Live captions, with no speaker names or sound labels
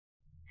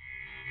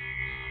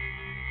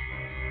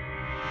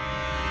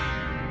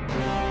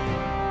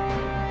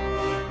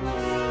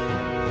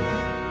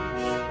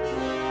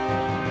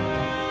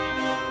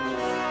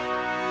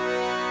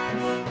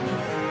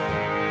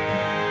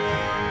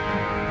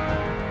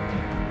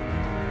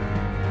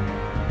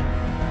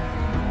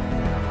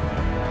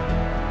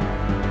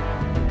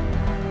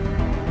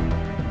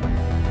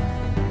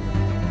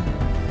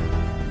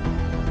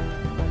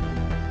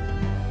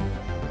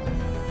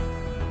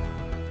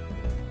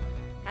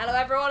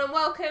everyone, and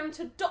welcome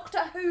to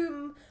Doctor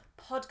Who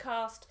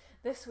podcast.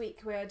 This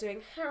week we are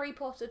doing Harry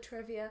Potter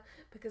trivia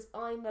because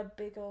I'm a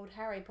big old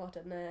Harry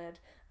Potter nerd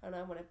and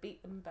I want to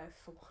beat them both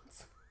for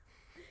once.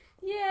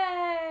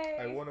 Yay!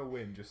 I want to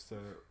win just to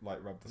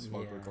rub the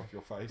smoke off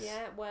your face.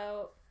 Yeah,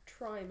 well,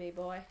 try me,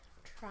 boy.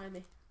 Try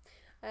me.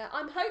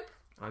 I'm Hope.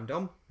 I'm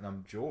Dom. And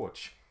I'm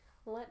George.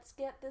 Let's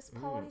get this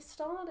party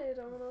started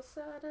on a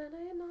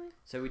Saturday night.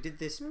 So we did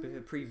this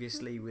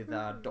previously with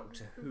our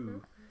Doctor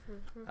Who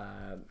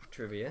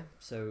trivia.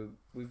 So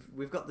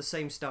we've got the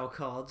same style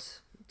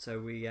cards.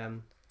 So we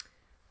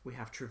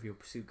have Trivial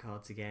Pursuit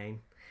cards again.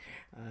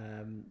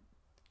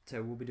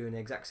 So we'll be doing the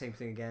exact same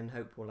thing again.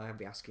 Hope will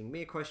be asking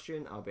me a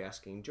question. I'll be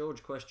asking George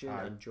a question,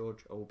 and George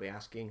will be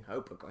asking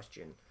Hope a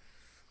question.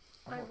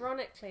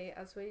 Ironically,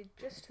 as we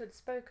just had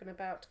spoken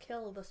about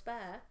Kill the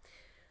Spare,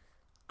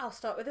 I'll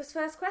start with this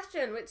first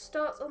question, which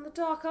starts on the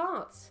dark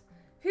arts.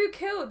 Who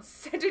killed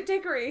Cedric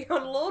Diggory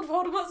on Lord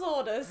Voldemort's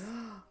orders?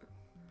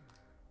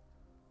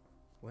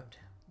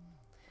 Wormtail.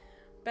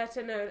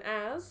 Better known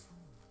as...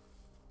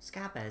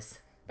 Scabbers.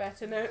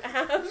 Better known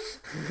as...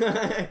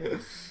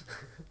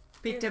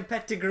 Peter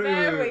Pettigrew.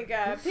 There we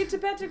go. Peter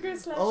Pettigrew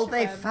 / All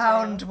they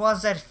found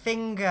was a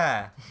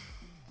finger.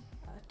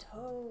 A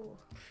toe.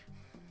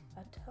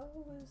 A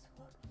toe is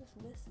what was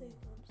missing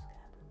on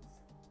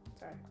Scabbers.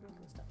 Sorry, I'm going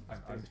to stop.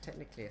 It's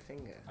technically a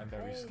finger. I'm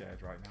very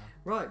scared right now.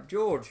 Right,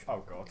 George.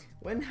 Oh, God.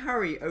 When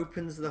Harry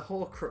opens the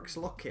Horcrux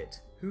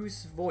locket,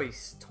 whose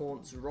voice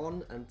taunts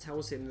Ron and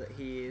tells him that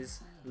he is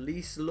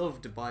least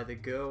loved by the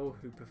girl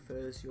who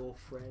prefers your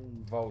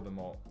friend?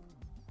 Voldemort.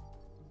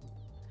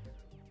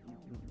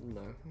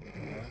 No.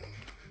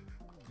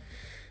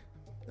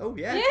 Oh,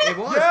 yeah, Yeah. it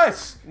was.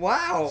 Yes!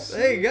 Wow,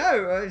 there you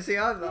go. See,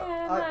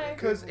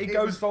 Because it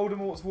goes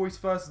Voldemort's voice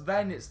first,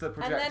 then it's the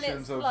And then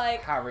projections it's of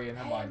like, Harry and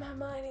hey, Hermione.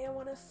 Hermione, I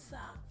want to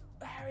suck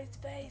Harry's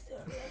face.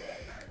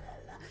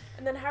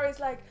 And then Harry's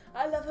like,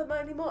 I love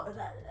Hermione more.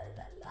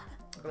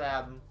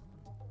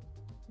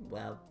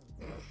 Well,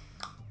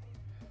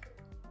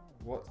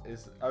 What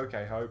is...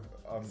 Okay, Hope.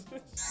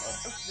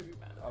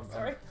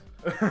 Sorry.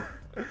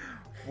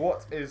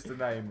 What is the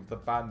name of the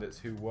bandits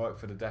who work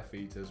for the Death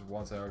Eaters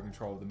once they are in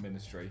control of the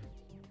Ministry?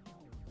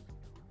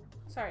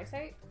 Sorry, so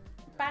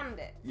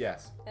bandits.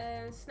 Yes.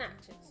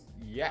 Snatchers.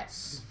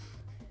 Yes.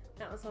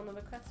 That was one of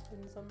the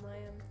questions on my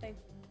thing.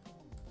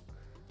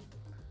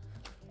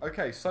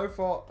 Okay, so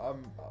far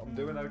I'm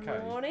doing okay.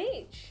 One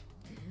each.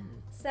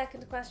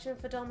 Second question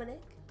for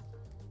Dominic.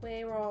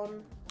 We're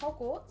on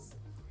Hogwarts.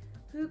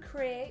 Who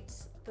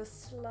creates the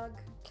Slug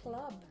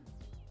Club?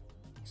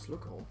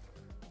 Slughorn.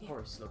 Yeah.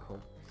 Horace Slughorn.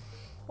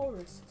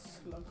 Horace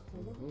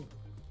Slughorn.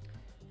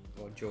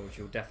 Well, George,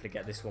 you'll definitely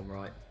get this one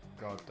right.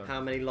 God, don't. How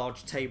many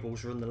large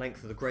tables run the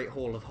length of the Great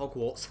Hall of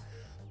Hogwarts?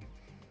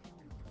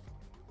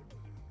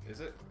 Is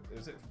it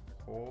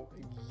 4?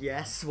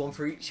 Yes, one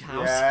for each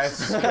house.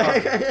 Yes.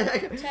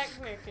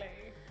 Technically,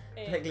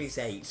 Technically it's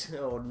 8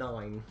 or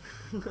 9.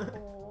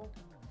 4,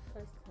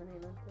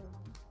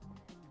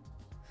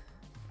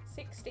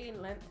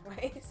 16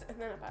 lengthways, and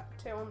then about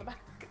 2 on the back.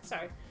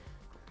 Sorry.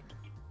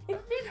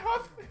 Let me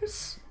have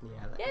this. Yeah,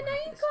 Yeah, no,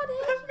 you got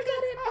it,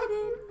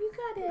 Puddin'. You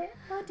got it.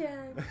 Well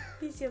done.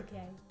 It's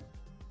okay.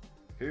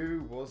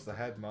 Who was the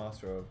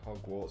headmaster of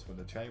Hogwarts when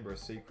the Chamber of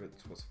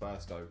Secrets was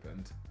first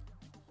opened?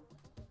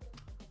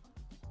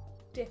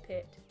 Dip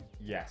it.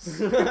 Yes.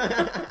 Oh,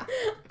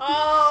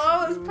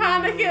 I was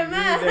panicking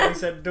there. Then he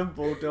said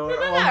Dumbledore. No,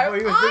 Oh,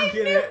 you were I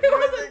thinking knew it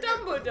wasn't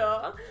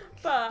Dumbledore.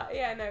 But,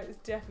 yeah, no, it was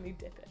definitely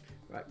Dip it.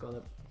 Right, go on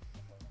then.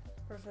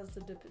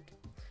 Professor Dip it.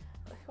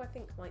 Who I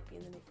think might be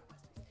in the new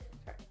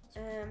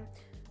Sorry.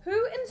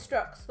 Who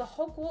instructs the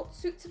Hogwarts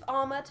suits of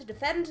armour to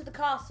defend the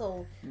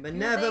castle?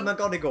 Minerva Using-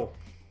 McGonagall.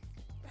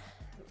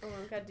 Oh,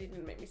 I'm glad you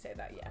didn't make me say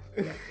that. Yeah,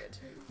 good.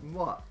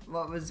 What?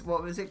 What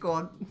was it? Go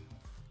on.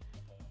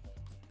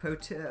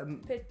 Pitotum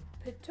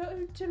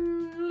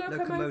Locomotor.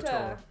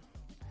 locomotor.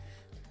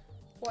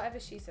 Whatever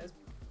she says,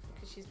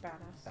 because she's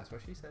badass. That's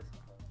what she says.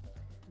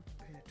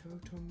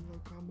 Pitotum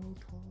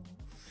locomotor.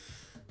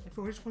 I've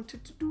always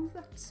wanted to do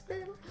that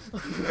spell.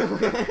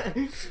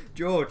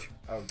 George.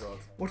 Oh, God.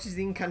 What is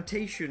the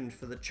incantation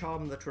for the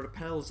charm that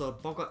repels a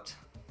boggart?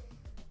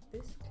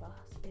 This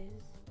class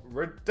is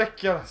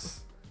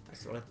Ridiculous.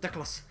 That's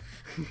ridiculous.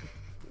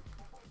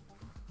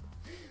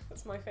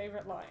 That's my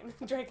favourite line.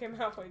 Draco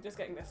Malfoy just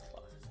getting this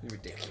class.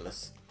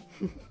 Ridiculous.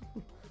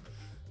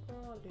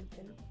 Oh,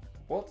 Lupin.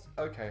 What?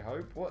 Okay,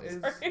 Hope. What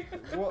Sorry.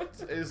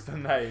 is the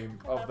name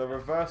of the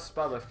reverse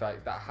spell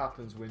effect that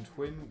happens when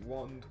Twin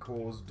Wand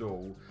Cause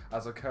duel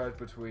as occurred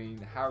between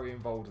Harry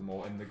and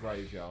Voldemort in the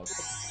graveyard?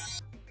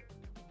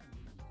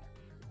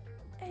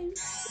 Oh.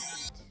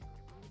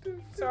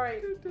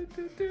 Sorry.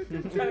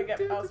 I'm trying to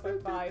get past my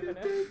 5 in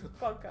a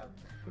podcast.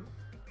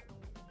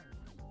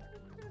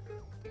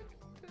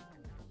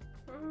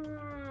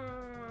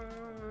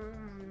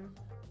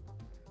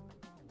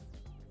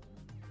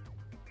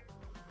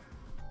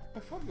 I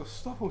found your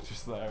stubble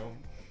just there.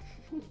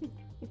 I'm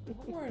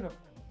wearing a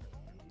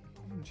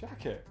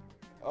jacket.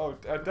 Oh,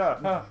 duh.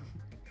 Huh.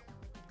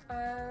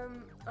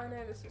 I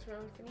know this is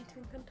wrong. Finito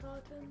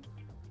Incantatem?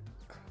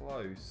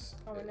 Close.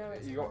 Oh, I know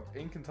it's You got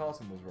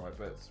Incantatem was right,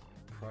 but it's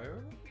Prior?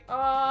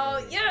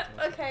 Oh, yeah,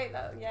 okay,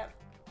 yeah.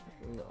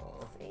 No.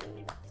 See,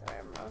 that's where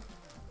I'm wrong.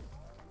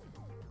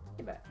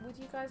 Yeah, but would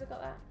you guys have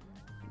got that?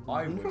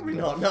 I would Probably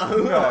not, no.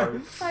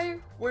 No. So,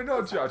 We're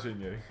not judging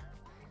you.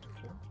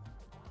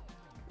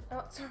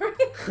 oh, sorry.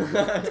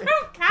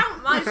 Don't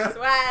count my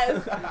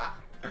swears.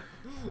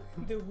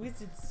 The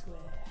wizard swear.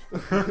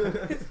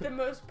 It's the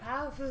most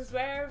powerful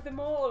swear of them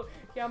all.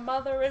 Your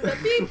mother is a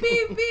beep,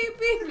 beep, beep,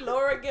 beep.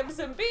 Laura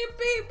Gibson, beep,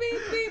 beep,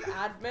 beep, beep.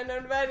 Admin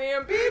and Benny,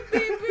 and beep,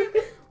 beep,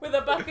 beep. With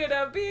a bucket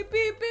of beep,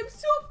 beep, beep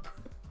soup.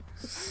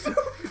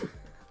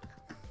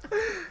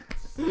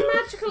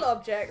 Magical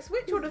objects.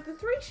 Which one of the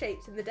three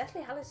shapes in the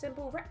Deathly Hallows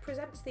symbol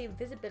represents the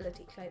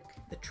invisibility cloak?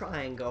 The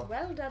triangle.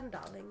 Well done,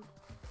 darling.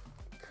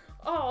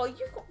 Oh,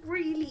 you've got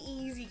really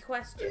easy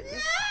questions.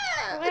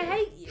 Yeah! I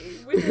hate you.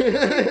 We're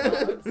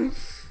doing too hard.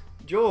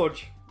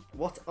 George,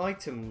 what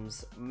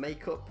items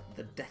make up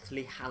the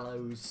Deathly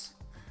Hallows?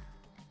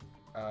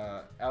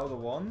 Elder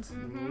Wand.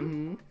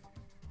 Mm-hmm.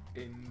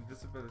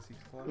 Invisibility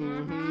Cloak.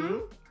 Mm-hmm.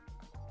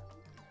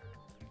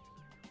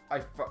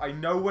 I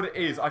know what it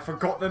is. I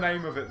forgot the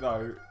name of it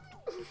though.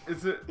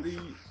 Is it the?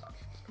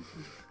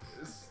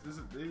 Is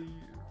it the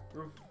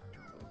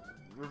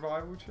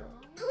revival child?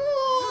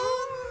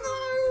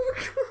 Oh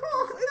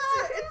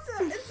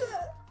no! It's a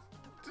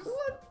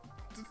What?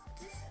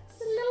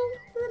 The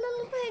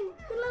little thing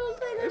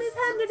on his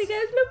hand, and he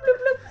goes bloop bloop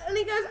bloop, and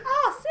he goes,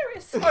 ah,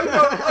 serious.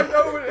 I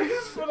know what it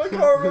is, but I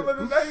can't remember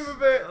the name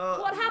of it.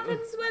 What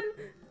happens when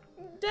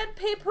dead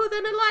people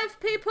then alive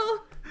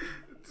people?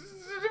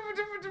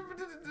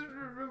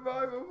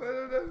 Revival.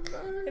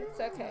 It's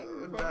okay.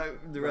 No,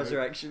 the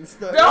resurrections.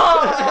 No.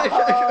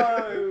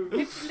 No.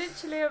 It's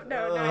literally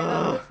no,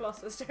 that's the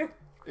Philosopher's Stone.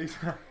 It's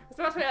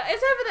about to be.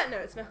 It's over there. No,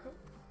 it's not.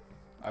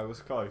 I was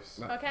close.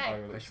 Okay. I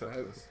will accept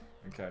this.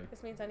 Okay.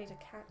 This means I need to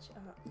catch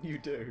up. You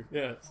do,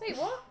 yes. Wait,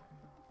 what?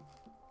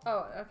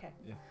 Oh, okay.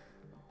 Yeah.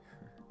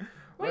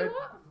 Wait,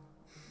 what?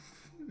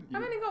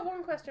 I've only got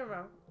one question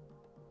wrong.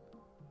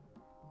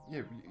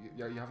 Yeah,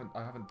 you haven't.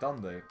 I haven't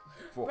done the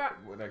Right.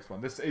 next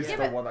one. This is Yeah,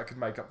 the but- one that could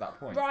make up that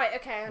point. Right,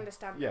 okay, I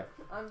understand. Yeah.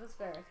 I was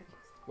very confused.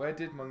 Where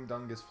did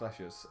Mundungus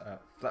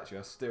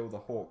Fletcher steal the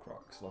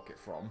Horcrux locket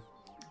from?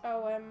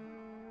 Oh,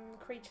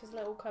 Creature's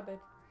little cupboard.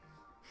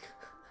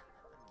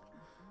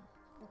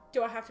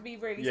 Do I have to be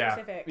really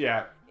specific?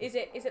 Yeah. Is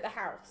it the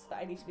house that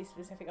I need to be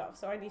specific of?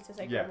 So I need to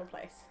say Yeah. Grimmauld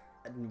Place.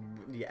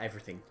 Yeah,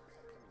 everything.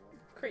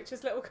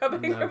 Creature's little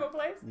cupboard in No. Grimmauld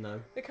Place? No.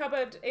 The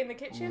cupboard in the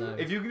kitchen? No.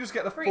 If you can just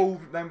get the Free-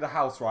 full name of the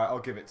house right, I'll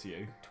give it to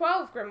you.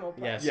 12 Grimmauld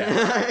Place.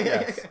 Yes.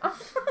 Yes.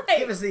 Alright.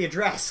 Give us the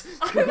address.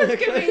 I was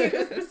giving you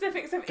the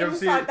specifics of Give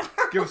us inside the the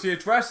house. give us the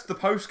address, the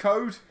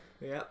postcode,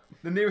 Yep.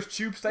 the nearest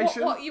tube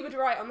station. What you would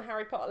write on the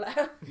Harry Potter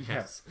letter.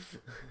 Yes.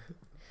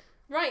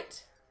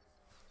 Right.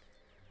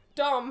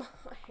 Dom.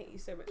 I hate you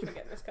so much for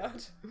getting this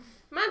card.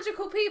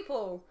 Magical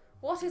people.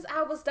 What is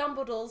Albus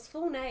Dumbledore's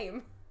full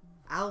name?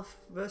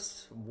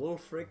 Alphus,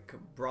 Wulfric,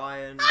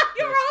 Brian,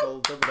 You're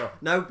Percival, Dumbledore.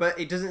 No, but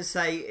it doesn't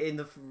say in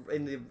the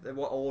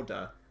what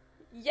order.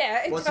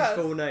 Yeah, it What's does.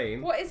 his full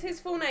name? What is his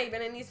full name?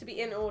 And it needs to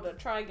be in order.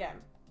 Try again.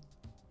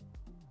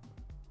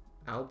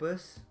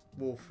 Albus,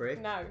 Wulfric.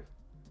 No.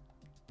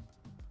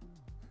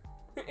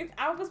 It's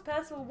Albus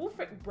Percival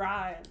Wulfric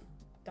Brian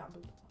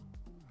Dumbledore.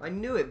 I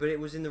knew it, but it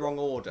was in the wrong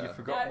order. You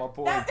forgot No. my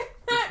boy. No.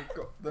 You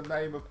forgot the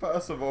name of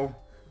Percival.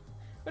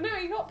 Well, no,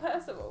 you got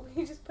Percival.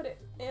 You just put it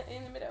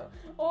in the middle.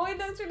 Oh, he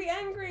looks really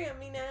angry at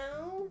me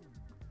now.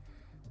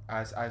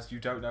 As you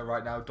don't know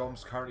right now,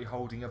 Dom's currently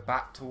holding a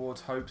bat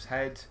towards Hope's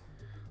head.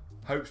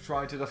 Hope's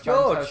trying to defend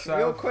George, herself.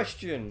 your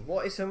question.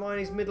 What is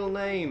Hermione's middle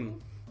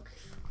name?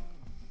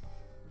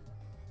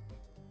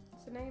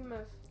 It's the name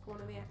of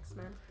one of the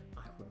X-Men.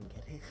 I wouldn't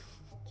get it.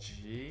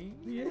 Jean?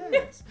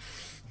 Yes.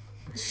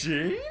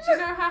 Jean? Do you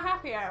know how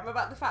happy I am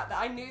about the fact that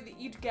I knew that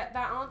you'd get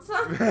that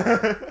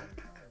answer?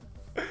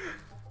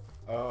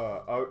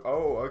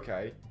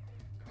 Okay.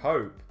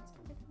 Hope.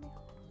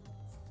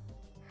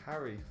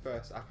 Harry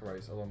first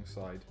apparates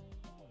alongside.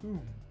 No,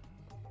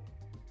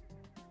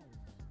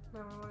 I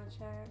want to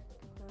check.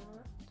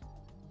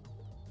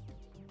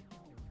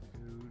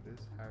 Who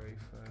does Harry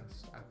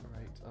first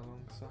apparate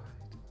alongside?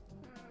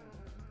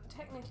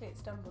 Technically,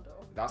 it's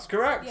Dumbledore. That's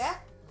correct. Yeah.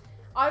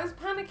 I was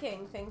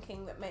panicking,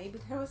 thinking that maybe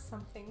there was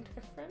something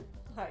different.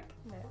 Like,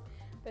 no.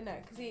 But no,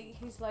 because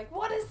he's like,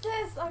 what is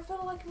this? I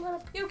feel like I'm going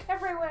to puke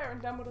everywhere.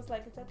 And Dumbledore's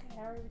like, it's okay,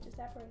 Harry, we just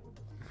separated.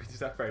 We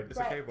just apparate. It's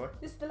Right. okay, boy.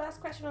 This is the last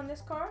question on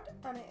this card,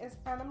 and it is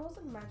animals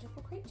and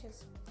magical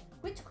creatures.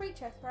 Which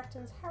creature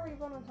threatens Harry,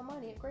 Ron, and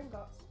Hermione at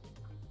Gringotts?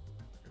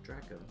 A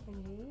dragon.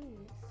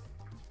 Yes.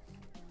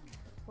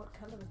 What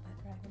colour was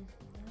that dragon?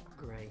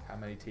 Grey. How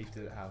many teeth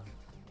did it have?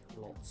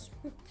 Lots.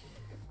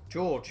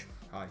 George,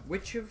 Hi.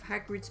 which of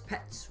Hagrid's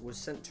pets was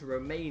sent to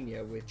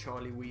Romania with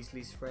Charlie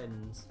Weasley's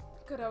friends?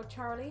 Good old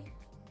Charlie.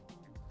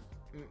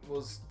 It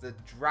was the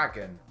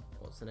dragon.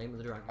 What's the name of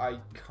the dragon? I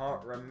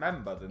can't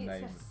remember the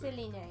name. It's a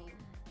silly name.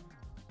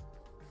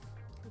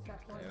 Is that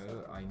what it's No,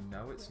 called? I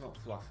know it's not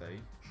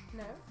Fluffy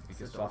No.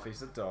 because a dog.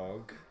 Fluffy's a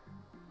dog.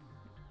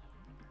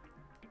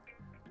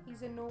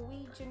 He's a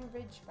Norwegian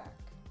Ridgeback.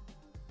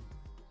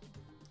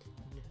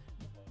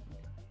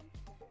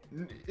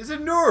 Is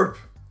it Norb?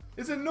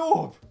 Is it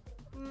Norb?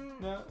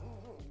 Mm, No.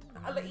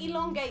 I'll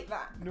elongate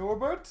that.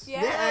 Norbert?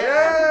 Yeah.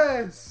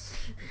 Yes!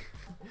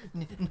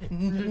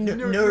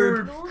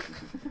 Nerd.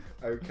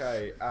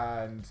 Okay,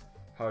 and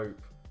Hope.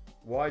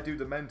 Why do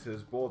the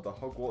Mentors board the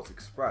Hogwarts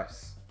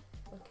Express?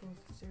 Looking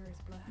for Sirius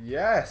Black.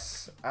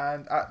 Yes,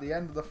 and at the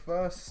end of the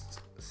first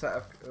set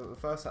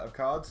of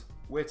cards,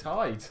 we're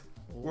tied.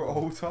 We're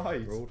all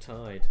tied. We're all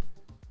tied.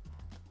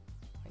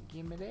 Thank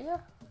you, my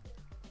dear.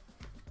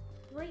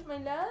 Right, my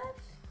love.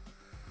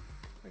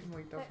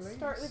 Let's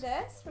start with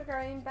this. We're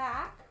going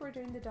back. We're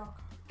doing the Dark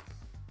Arts.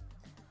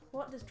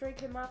 What does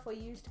Draco Malfoy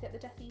use to get the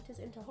Death Eaters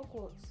into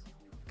Hogwarts?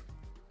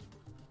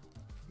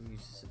 He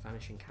uses a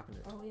vanishing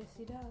cabinet. Oh, yes,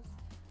 he does.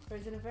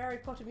 Whereas in a Harry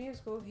Potter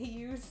musical, he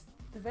used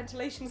the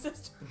ventilation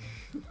system.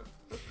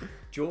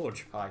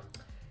 George, Hi.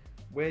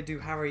 where do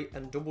Harry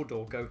and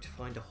Dumbledore go to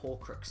find a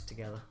Horcrux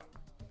together?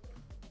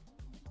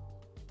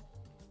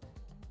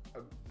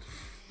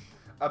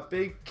 A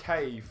big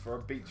cave for a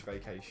beach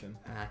vacation.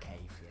 A cave,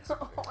 yes.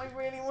 I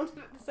really wanted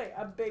it to say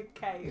a big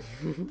cave.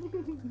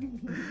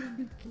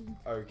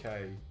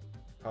 Okay,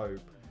 Hope.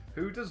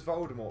 Who does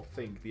Voldemort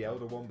think the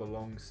Elder One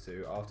belongs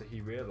to after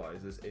he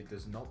realises it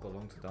does not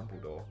belong to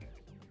Dumbledore?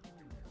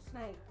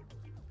 Snape.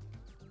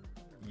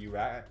 You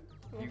right.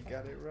 You Okay.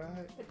 got it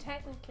right. But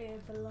technically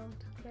it belonged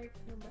to Draco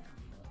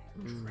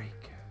Malfoy.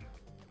 Draco.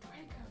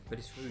 But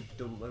it's who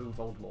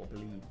Voldemort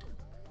believed.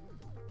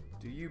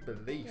 Do you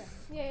believe?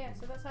 Yeah,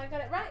 so that's how I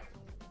got it right.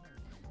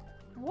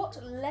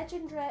 What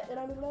legendary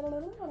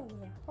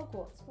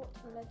Hogwarts? What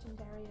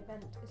legendary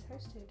event is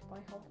hosted by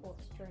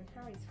Hogwarts during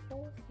Harry's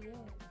 4th year?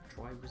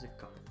 Triwizard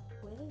Cup.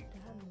 Well done,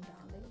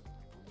 darling.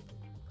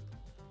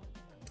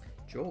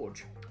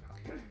 George,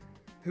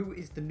 who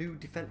is the new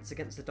Defence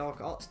Against the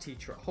Dark Arts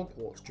teacher at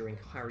Hogwarts during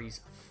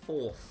Harry's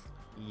 4th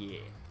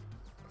year?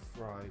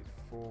 Right,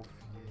 4th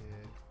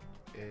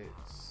year.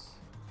 It's.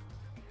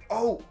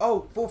 Oh,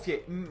 4th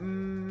year.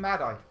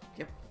 Mad Eye.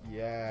 Yep.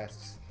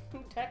 Yes.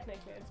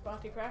 Technically, it's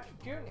Barty Crouch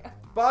Jr.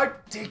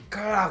 Barty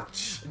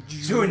Crouch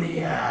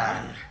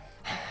Jr.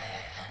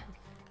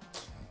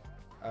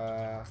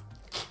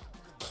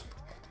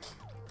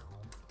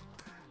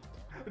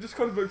 I just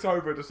kind of looked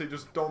over to see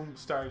just Dom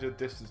staring to the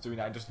distance doing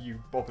that and just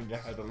you bobbing your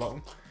head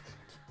along.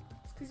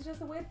 It's because he does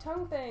the weird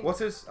tongue thing.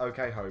 What is...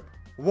 Okay, Hope.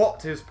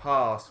 What is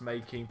past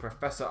making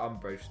Professor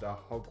Umbridge the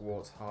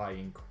Hogwarts High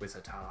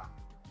Inquisitor?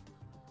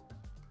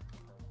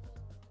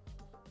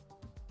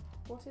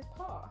 What is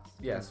past?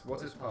 Yes,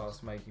 what is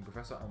past making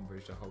Professor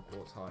Umbridge the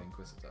Hogwarts High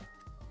Inquisitor?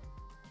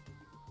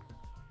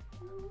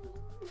 Oh,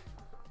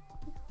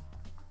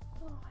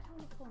 I don't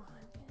want to fall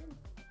behind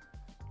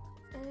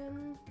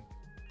again.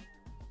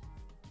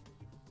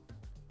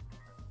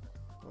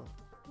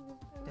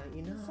 Don't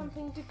you know?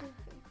 Something decree.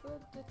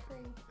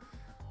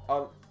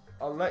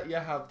 I'll let you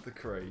have the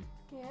decree.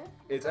 Yeah?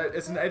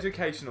 It's an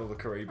educational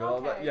decree, but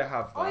I'll let Okay. you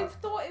have that. I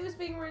thought it was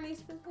being really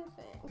specific.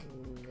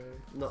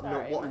 Not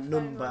Sorry, what my phone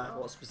number, went off.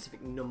 what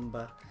specific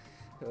number,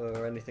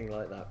 or anything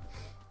like that.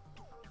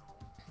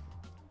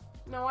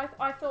 No,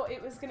 I thought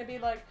it was going to be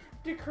like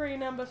decree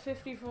number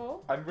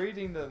 54. I'm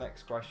reading the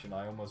next question.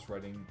 I almost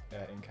read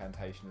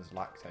incantation as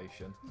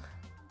lactation.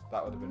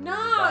 That would have been No!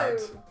 really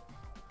bad.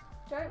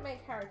 Don't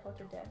make Harry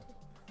Potter dirty.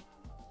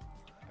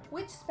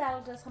 Which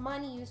spell does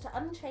Hermione use to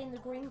unchain the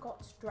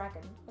Gringotts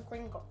dragon? A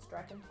Gringotts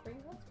dragon.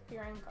 Gringotts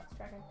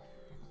dragon.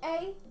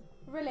 A.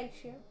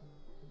 Relatio.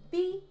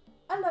 B.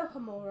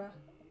 Alohomora.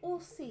 Or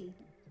C.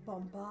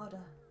 Bombarda.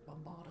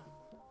 Bombarda.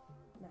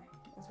 No,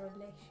 it's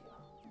Relatio.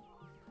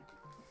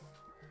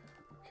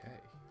 Okay.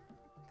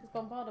 Because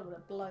Bombarda would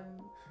have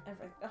blown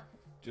everything up.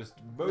 Just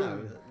No,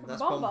 boom.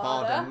 that's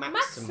Bombarda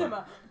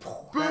Maxima.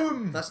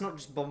 Boom! That's not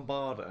just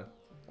Bombarda.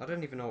 I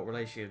don't even know what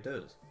Relatio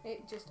does. It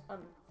would just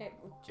untie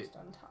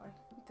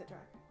the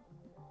dragon.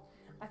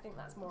 I think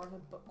that's more of a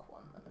book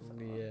one than a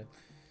film one. Yeah.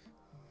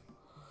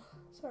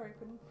 Sorry,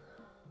 Quinn.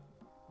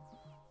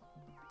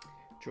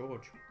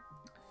 George.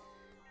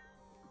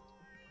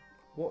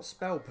 What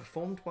spell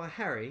performed by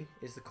Harry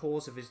is the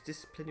cause of his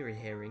disciplinary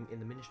hearing in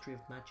the Ministry of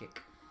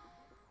Magic?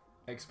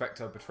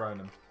 Expecto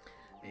Patronum.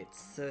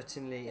 It's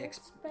certainly...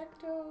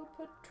 Expecto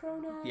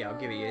Patronum. Yeah, I'll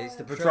give it you. It's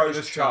the Patronus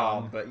Patronus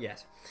Charm. Charm, but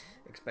yes.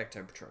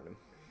 Expecto Patronum.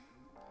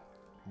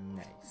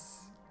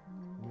 Nice.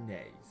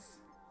 Nice.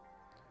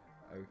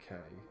 Okay.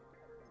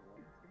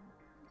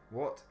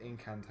 What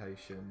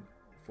incantation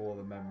for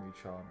the memory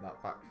charm that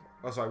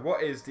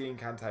what is the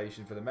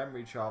incantation for the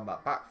memory charm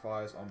that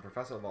backfires on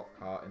Professor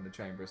Lockhart in the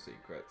Chamber of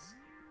Secrets?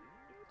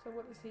 So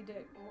what does he do?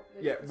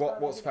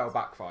 What spell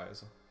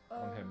backfires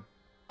on him?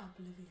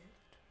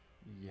 Obliviate.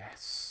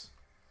 Yes.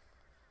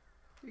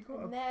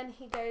 And then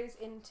he goes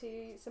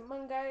into St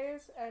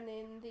Mungo's, and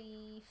in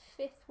the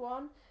 5th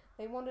one,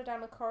 they wander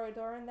down a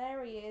corridor, and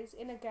there he is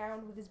in a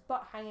gown with his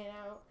butt hanging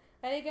out,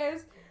 and he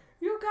goes,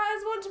 "You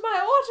guys want my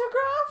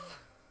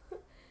autograph?"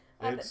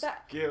 And It's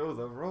that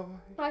Gilderoy.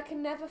 I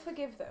can never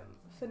forgive them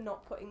for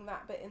not putting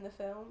that bit in the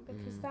film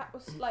because that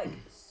was like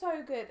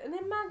so good. And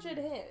imagine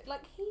him,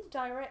 like he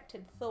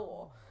directed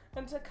Thor,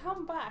 and to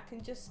come back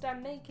and just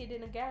stand naked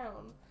in a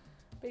gown,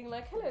 being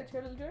like, "Hello,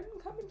 children,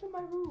 come into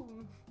my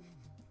room."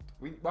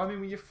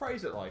 When you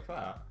phrase it like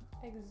that.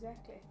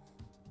 Exactly.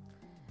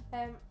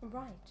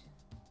 Right,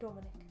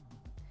 Dominic.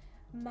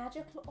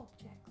 Magical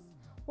objects.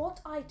 What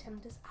item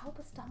does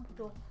Albus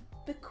Dumbledore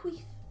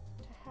bequeath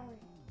to Harry?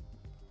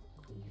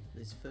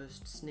 His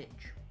first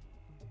snitch.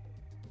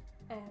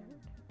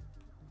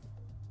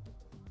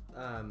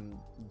 And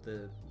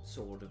The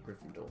sword of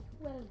Gryffindor.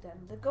 well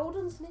done. The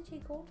golden snitch he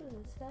caught in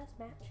his first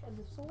match, and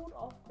the sword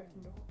of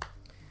Gryffindor.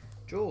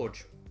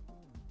 George.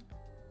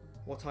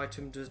 What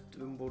item does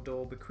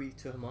Dumbledore bequeath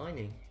to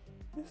Hermione?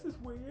 This is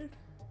weird.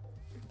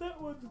 If that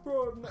one's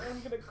wrong,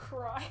 I'm gonna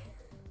cry.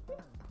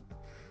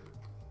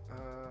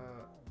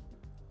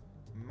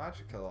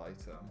 Magical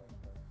item.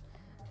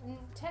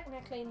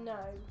 Technically, no.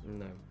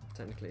 No,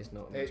 technically it's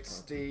not. A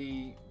It's magical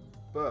the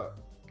book.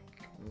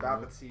 No.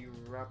 Babbity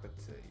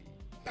Rabbity.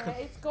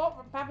 It's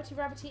got Babbity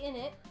Rabbity in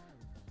it.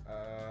 Uh,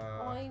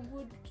 I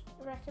would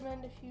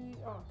recommend if you.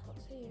 Oh, I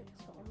can't see it.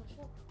 It's not on the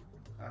shelf.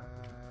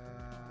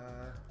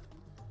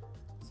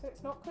 So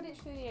it's not Quidditch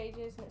Through the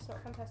Ages, and it's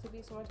not Fantastic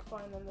Beasts and Where to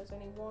Find Them. There's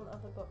only one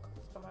other book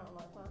that's come out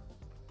like that.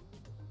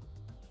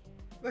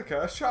 The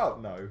Cursed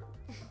Child. No.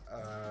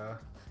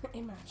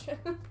 Imagine.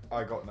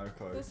 I got no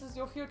clue. This is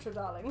your future,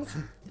 darlings.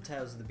 The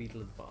Tales of the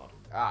Beetle and the Bard.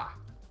 Ah.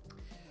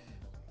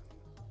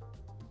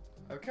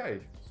 Okay.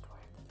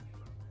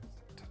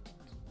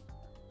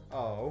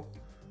 Oh.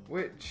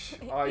 Which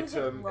It item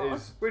isn't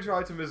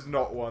wrong. is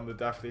not one the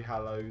Deathly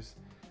Hallows?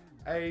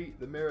 A.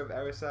 The Mirror of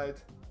Erised.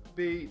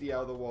 B. The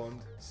Elder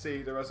Wand.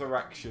 C. The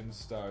Resurrection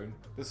Stone.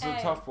 This is a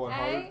tough one,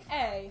 Hope.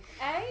 A.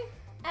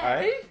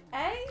 A.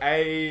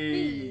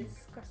 Please.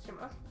 Question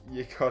mark.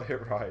 You got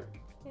it right.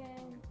 Yeah.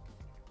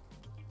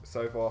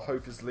 So far,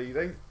 Hope is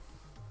leading.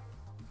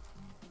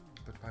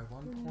 But by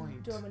 1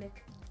 point.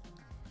 Dominic.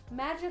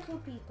 Magical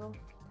people.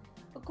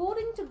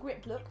 According to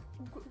Griphook,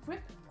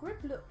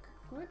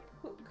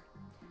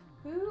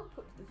 who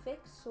put the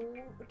fake sword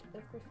of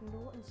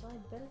Gryffindor inside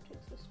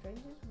Bellatrix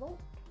Lestrange's vault?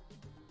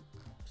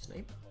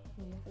 Snape.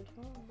 Yes, it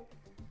was.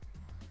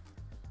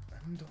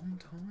 And on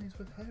ties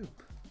with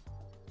Hope.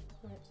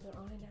 Right, so I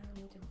now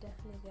need to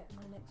definitely get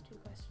my next two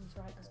questions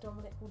right, because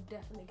Dominic will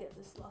definitely get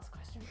this last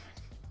question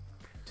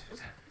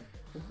right.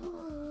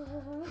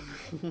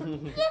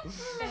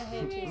 I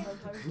hate you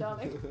sometimes,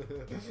 darling.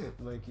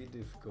 Make it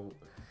difficult.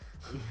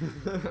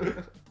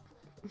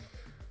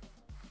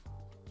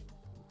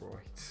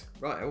 Right.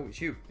 Right, oh,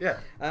 it's you. Yeah.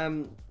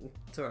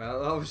 Sorry,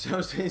 I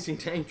was facing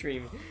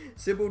Daydream.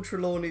 Sybil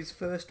Trelawney's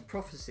first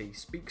prophecy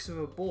speaks of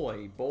a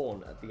boy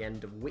born at the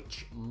end of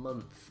which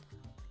month?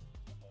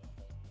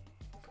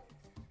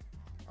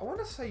 I want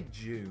to say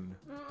June.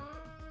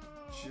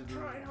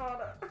 Try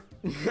harder.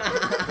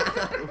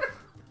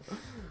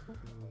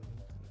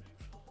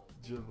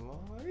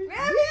 July?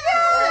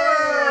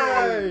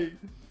 Yay!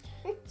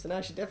 So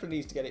now she definitely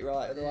needs to get it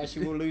right, otherwise she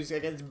will lose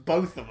against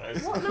both of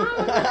us. What? No, not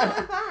like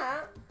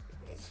that.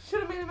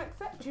 Should have made him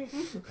accept you.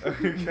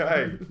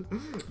 Okay.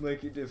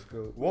 Make it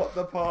difficult. What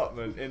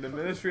department in the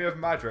Ministry of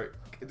Magic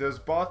does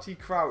Barty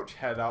Crouch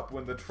head up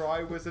when the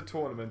Triwizard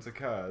Tournament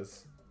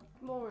occurs?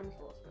 More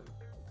enforcement.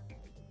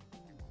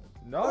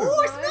 No.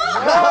 Oh, it's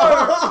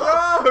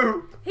not!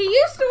 No! He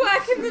used to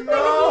work in the thing of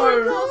law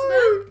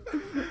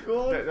enforcement.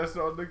 Go on. That's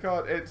not on the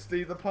card. It's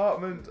the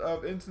Department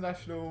of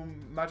International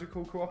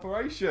Magical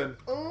Cooperation.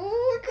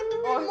 Oh, it couldn't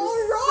have been more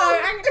So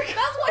wrong. angry.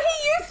 That's what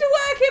he used to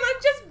work in.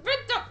 I've just read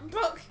that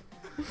book.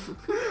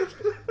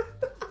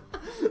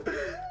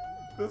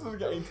 This is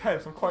getting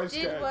tense. I'm quite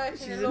Did scared. work in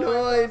She's the law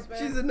annoyed.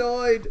 enforcement. She's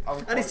annoyed. I'm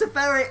And quite- it's a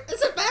ferret.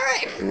 It's a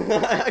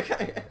ferret.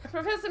 Okay.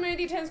 Professor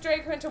Moody turns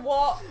Draco into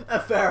what? A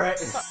ferret.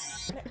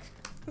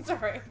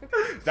 Sorry.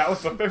 That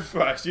was the fifth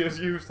swear. She has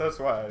used her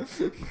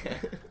swears.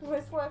 My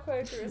swear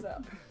quota is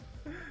up.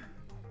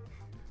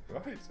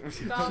 Right.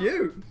 Done.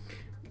 You.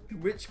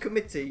 Which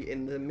committee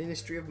in the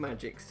Ministry of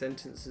Magic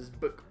sentences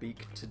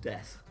Buckbeak to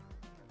death?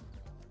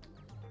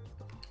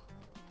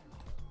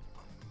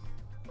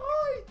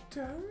 I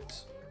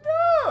don't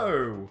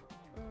know.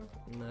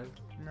 No.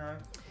 No.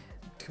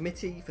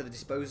 Committee for the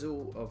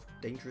Disposal of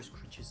Dangerous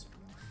Creatures.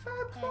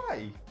 Fair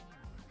play.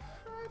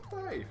 Fair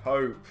play.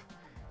 Hope.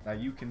 Now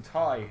you can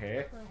tie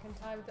here. I can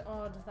tie with the.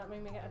 Oh, does that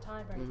mean we get a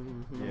tiebreaker?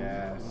 Mm-hmm.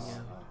 Yes.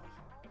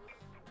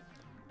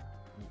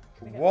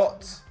 Yeah.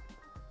 What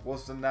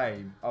was the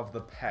name of the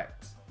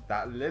pet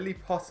that Lily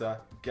Potter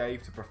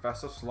gave to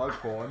Professor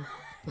Slughorn?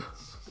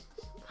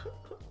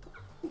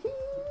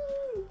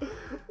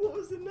 What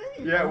was the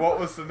name? Yeah, what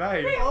was the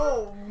name?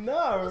 Oh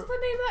no! What's the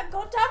name of that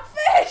goddamn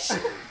fish?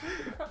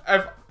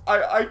 If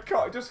I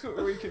can't, just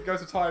so we can go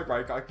to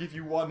tiebreak, I'll give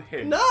you one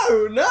hint.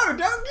 No, don't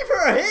give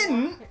her a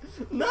hint.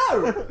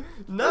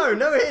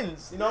 No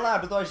hints. You're not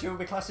allowed, otherwise she will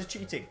be classed as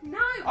cheating. No,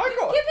 I we've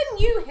got- given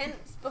you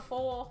hints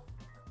before.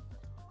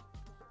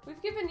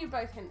 We've given you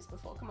both hints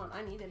before. Come on,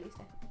 I need at least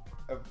a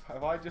hint.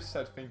 have I just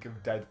said think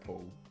of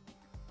Deadpool?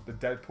 The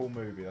Deadpool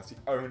movie. That's the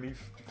only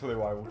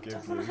clue I will give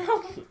Doesn't you.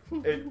 help.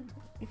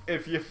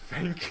 If you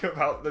think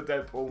about the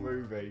Deadpool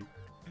movie.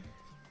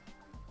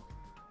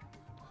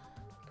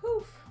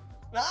 Poof.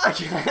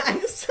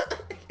 Yes.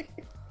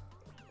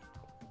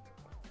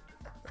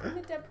 In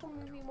the Deadpool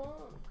movie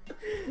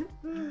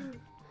 1.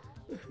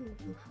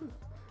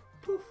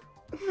 Poof.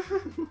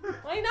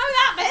 I know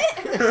that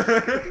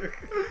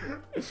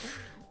bit!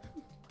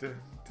 Dun,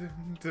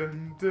 dun,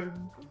 dun,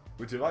 dun.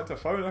 Would you like to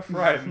phone a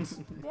friend?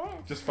 Yeah.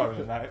 Just phone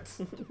Annette.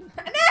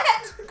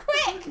 Annette!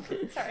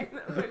 Quick! Sorry,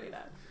 that was really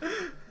loud.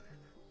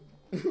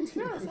 To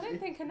be honest, I don't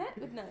think Annette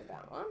would know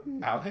that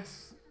one.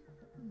 Alice?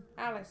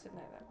 Alice would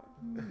know that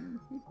one.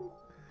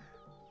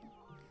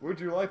 Would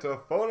you like to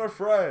phone a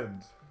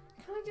friend?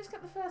 Can I just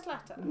get the first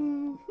letter?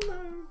 No.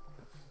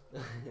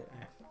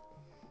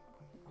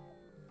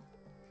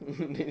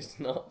 It's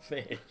not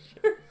fish.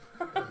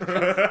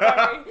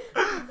 very,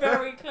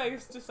 very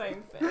close to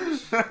saying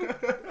fish.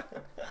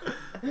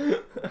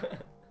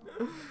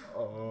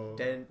 Oh.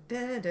 Dun,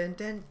 dun, dun,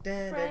 dun,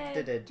 dun,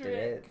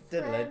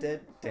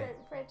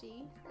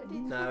 Freddy.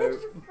 No.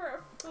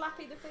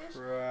 Flappy the fish.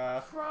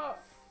 Fra-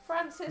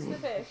 Francis the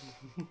fish.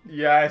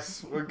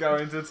 Yes, we're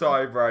going to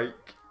tie break.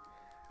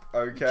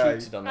 Okay.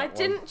 Cheated on I that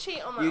one. didn't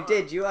cheat on that You one.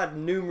 did. You had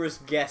numerous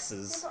Yeah,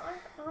 guesses.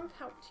 but I've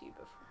helped you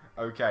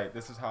before. Okay,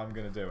 this is how I'm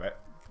going to do it.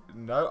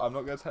 No, I'm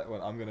not going to take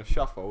one. I'm going to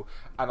shuffle,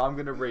 and I'm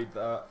going to read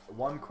the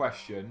one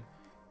question,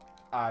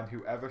 and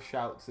whoever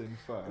shouts in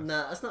first.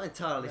 No, that's not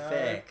entirely No,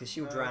 fair because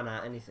she'll no. drown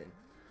out anything.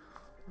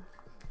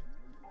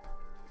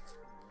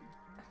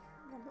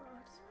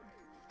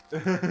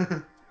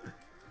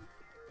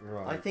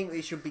 Right. I think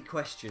these should be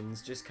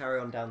questions. Just carry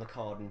on down the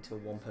card until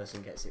one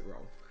person gets it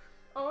wrong.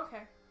 Oh,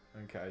 okay.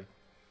 Okay.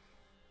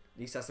 At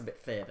least that's a bit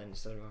fair then,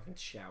 instead of having to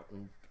shout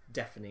and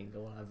deafening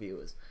all our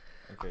viewers.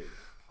 Okay.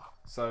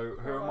 So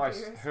who Well, am I?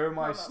 viewers, Who am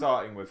I well done.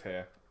 starting with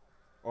here?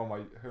 Or am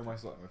I? Who am I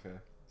starting with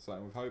here?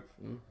 Starting with Hope.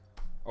 Mm.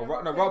 Oh, Yeah, no,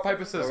 rock, rock paper,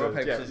 paper scissors. scissors. Rock,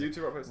 paper, Yeah, scissors. you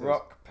two rock paper scissors.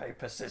 Rock,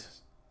 paper,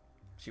 scissors.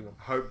 She won.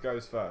 Hope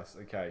goes first.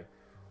 Okay.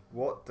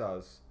 What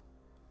does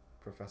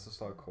Professor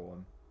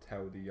Slughorn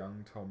tell the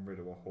young Tom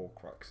Riddle a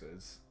Horcrux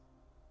is?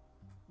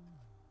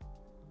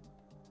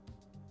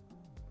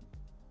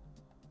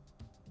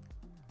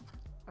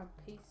 A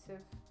piece of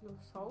your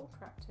soul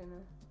trapped in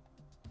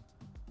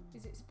a...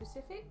 Is it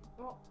specific?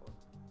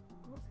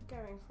 What's it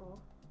going for?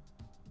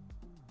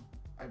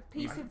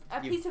 A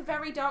piece of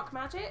very dark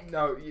magic?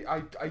 No, You-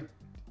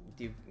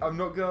 I'm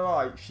not gonna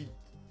lie.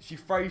 She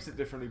phrased it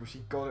differently, but she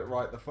got it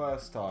right the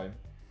first time.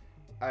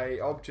 A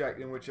object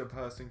in which a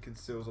person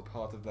conceals a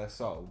part of their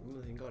soul.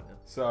 Ooh, you got it.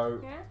 So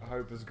Yeah.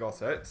 Hope has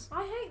got it.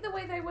 I hate the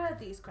way they word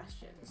these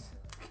questions.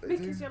 They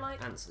Because do. you're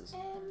like, Answers.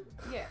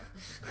 yeah.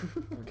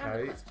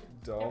 Okay, question.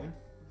 Dom.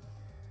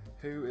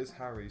 Who is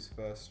Harry's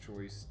first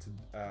choice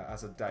to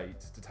as a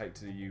date to take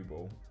to the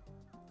U-Ball?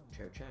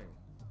 Cho Chang.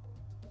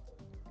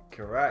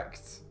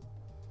 Correct.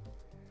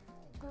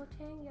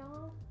 Okay,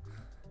 y'all.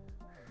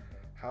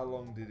 How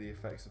long did the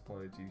effects of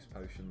Polyjuice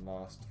Potion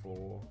last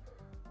for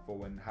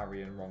when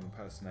Harry and Ron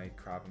impersonate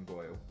Crabbe and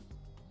Goyle?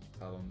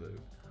 How long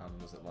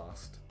does it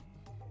last?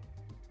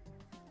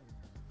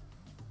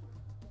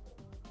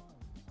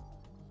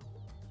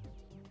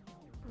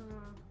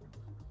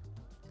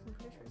 I'm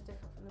pretty sure it's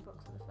different from the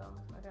books and the film.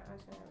 I don't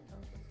actually know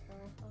which one's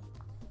going for.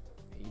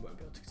 He won't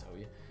be able to tell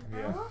you.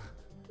 Yeah. Hour?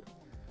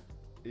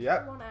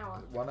 Yep. 1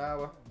 hour. 1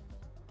 hour.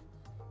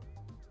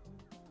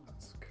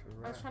 That's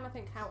I was correct. trying to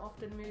think how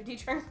often Moody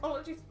drank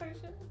Polyjuice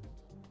Potion.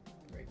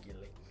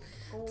 Regularly.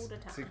 All the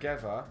time.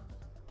 Together,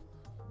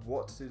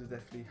 what do the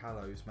Deathly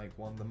Hallows make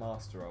one the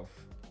master of?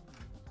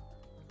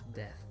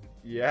 Death.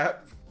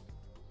 Yep.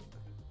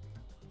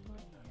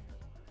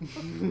 We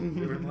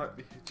might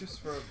be just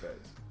for a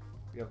bit.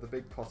 We have the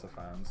big Potter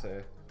fans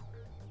here.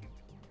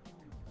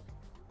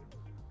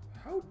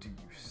 How do you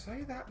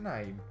say that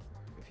name?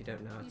 If you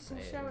don't know how You to say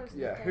can it. show then us.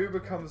 Yeah, Okay. who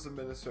becomes the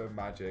Minister of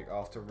Magic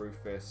after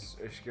Rufus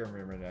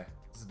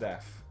Ishgirmirine's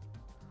death?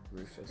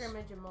 Rufus.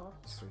 Scrimmage and more.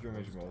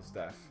 Scrimmagemore's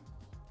death.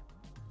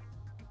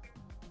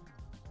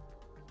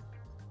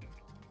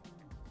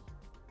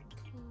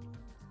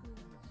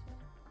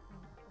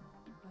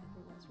 I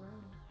think that's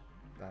wrong.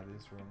 That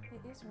is wrong.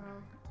 It is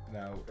wrong.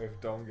 Now, if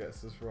Dom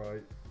gets this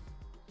right.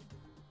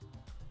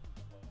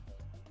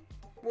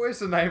 What is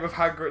the name of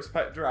Hagrid's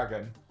pet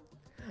dragon?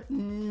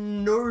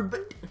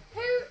 Norbert.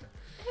 Who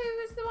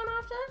is the one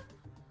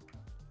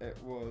after? It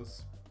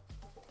was.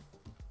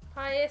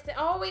 Highest.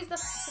 Always the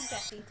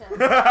Death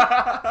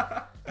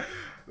Eater.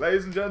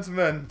 Ladies and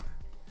gentlemen,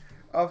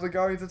 after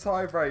going to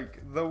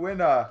tiebreak, the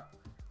winner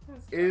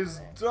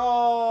is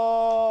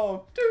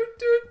Dom.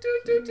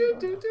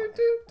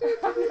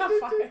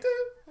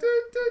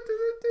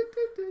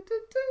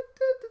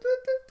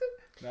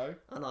 No.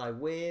 And I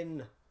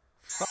win.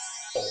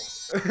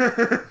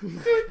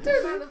 The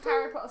amount of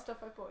Harry Potter stuff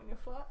I bought in your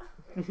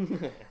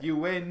flat. You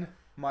win,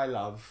 my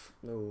love.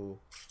 No.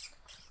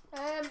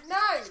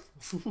 No.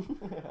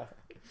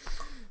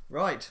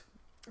 Right.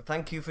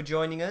 Thank you for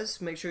joining us.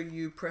 Make sure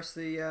you press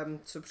the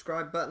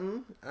subscribe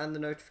button and the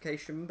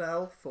notification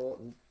bell for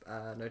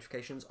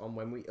notifications on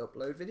when we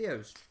upload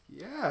videos.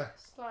 Yeah.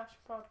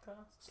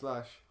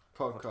 /podcast.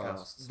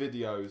 /podcasts.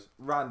 Videos.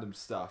 Random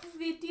stuff.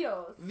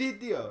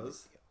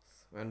 Videos.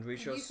 And we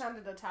shall... You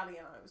sounded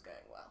Italian. I was going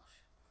Welsh.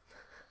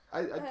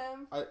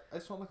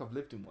 It's not like I've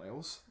lived in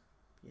Wales.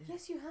 Yeah.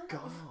 Yes, you have.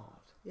 God.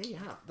 Yeah, you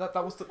have. That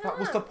was the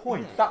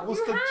point. Yeah. That was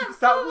You the have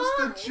that so was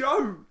much. the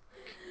joke.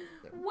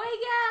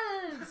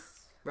 Wales.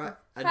 Right.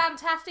 And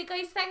Fantastic,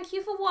 guys. Thank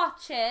you for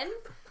watching.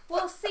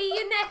 We'll see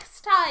you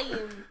next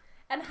time.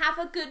 And have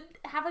a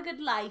good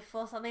life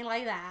or something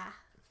like that.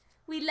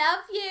 We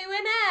love you,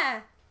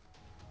 innit?